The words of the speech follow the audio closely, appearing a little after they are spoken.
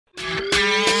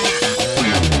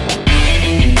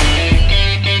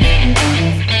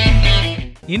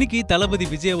இன்னைக்கு தளபதி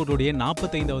விஜய் அவர்களுடைய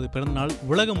 45வது பிறந்தநாள்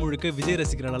உலகம் முழுக்க விஜய்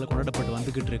ரசிகர்களால் கொண்டாடப்பட்டு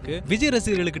வந்துகிட்டு இருக்கு. விஜய்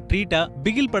ரசிகர்களுக்கு ட்ரீட்டா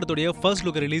பிகில் படத்துடைய ஃபர்ஸ்ட்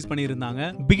லுக் ரிலீஸ் பண்ணியிருந்தாங்க.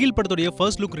 பிகில் படத்துடைய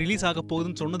ஃபர்ஸ்ட் லுக் ரிலீஸ் ஆக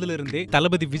போகுதுன்னு சொன்னதுல இருந்தே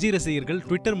தளபதி விஜய் ரசிகர்கள்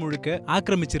ட்விட்டர் முழுக்க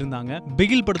ஆக்கிரமிச்சிருந்தாங்க.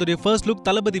 பிகில் படத்துடைய ஃபர்ஸ்ட் லுக்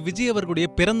தளபதி விஜய் அவர்களுடைய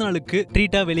பிறந்தநாளுக்கு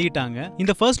ட்ரீட்டா வெளியிட்டாங்க.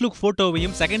 இந்த ஃபர்ஸ்ட் லுக்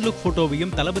போட்டோவையும் செகண்ட் லுக்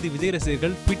போட்டோவையும் தளபதி விஜய்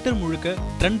ரசிகர்கள் ட்விட்டர் முழுக்க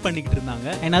ட்ரெண்ட் பண்ணிக்கிட்டு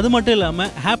இருந்தாங்க. அண்ட் அது மட்டும் இல்லாம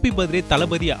ஹாப்பி பர்த்டே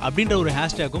தளபதி அப்படின்ற ஒரு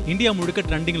ஹேஷ்டேக்கும் இந்தியா முழுக்க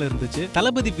ட்ரெண்டிங்ல இருந்துச்சு.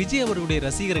 தளபதி விஜய் அவர்களுடைய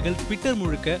ரசிகர்கள் ட்விட்டர்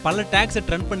முழுக்க பல டேக்ஸை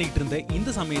ட்ரெண்ட் பண்ணிட்டு இருந்த இந்த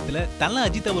சமயத்துல தல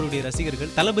அஜித் அவருடைய ரசிகர்கள்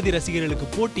தளபதி ரசிகர்களுக்கு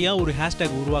போட்டியா ஒரு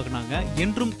ஹேஷ்டேக் உருவாக்குனாங்க.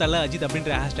 என்றும் தல அஜித்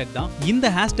அப்படின்ற ஹேஷ்டேக் தான். இந்த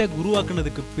ஹேஷ்டேக்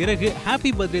உருவாக்குனதுக்கு பிறகு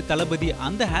ஹாப்பி பர்த்டே தளபதி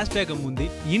அந்த ஹேஷ்டேக் முந்தி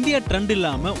இந்தியா ட்ரெண்ட்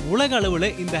இல்லாம உலக அளவுல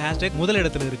இந்த ஹேஷ்டேக்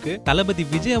முதலிடத்துல இருக்கு. தளபதி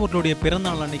விஜய் அவர்களுடைய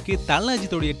பிறந்தநாள் அன்னைக்கு தல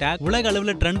அஜித்தோடைய டேக் உலக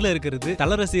அளவுல ட்ரெண்ட்ல இருக்கிறது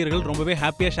தல ரசிகர்கள் ரொம்பவே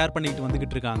ஹாப்பியா ஷேர் பண்ணிட்டு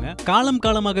வந்துகிட்டு இருக்காங்க.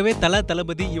 காலமாகவே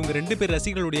தளபதி இவங்க ரெண்டு பேர்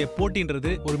ரசிகர்களுடைய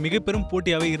போட்டின்றது ஒரு மிக பெரும்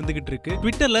போட்டியாவே இருந்துகிட்டு இருக்கு.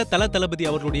 ட்விட்டர்ல தளபதி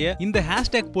அவர்களுடைய இந்த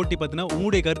ஹேஷ்டேக் போட்டி பத்தின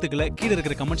உங்களுடைய கருத்துக்களை கீழே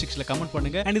இருக்கிற கமெண்ட் செக்ஷன்ல கமெண்ட்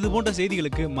பண்ணுங்க. அண்ட் இது போன்ற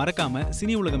செய்திகளுக்கு மறக்காம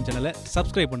சினி உலகம் சேனலை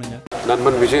சப்ஸ்கிரைப் பண்ணுங்க.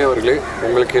 நண்பன் விஜய் அவர்களே,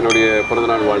 உங்களுக்கு என்னுடைய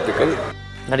பிறந்தநாள் வாழ்த்துக்கள்.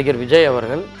 நடிகர் விஜய்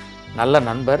அவர்கள் நல்ல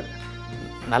நண்பர்,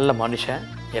 நல்ல மனுஷன்,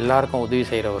 எல்லாருக்கும் உதவி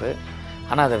செய்கிறவர்.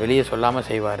 ஆனால் அதை வெளியே சொல்லாமல்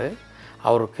செய்வார்.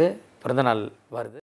 அவருக்கு பிறந்தநாள் வருது.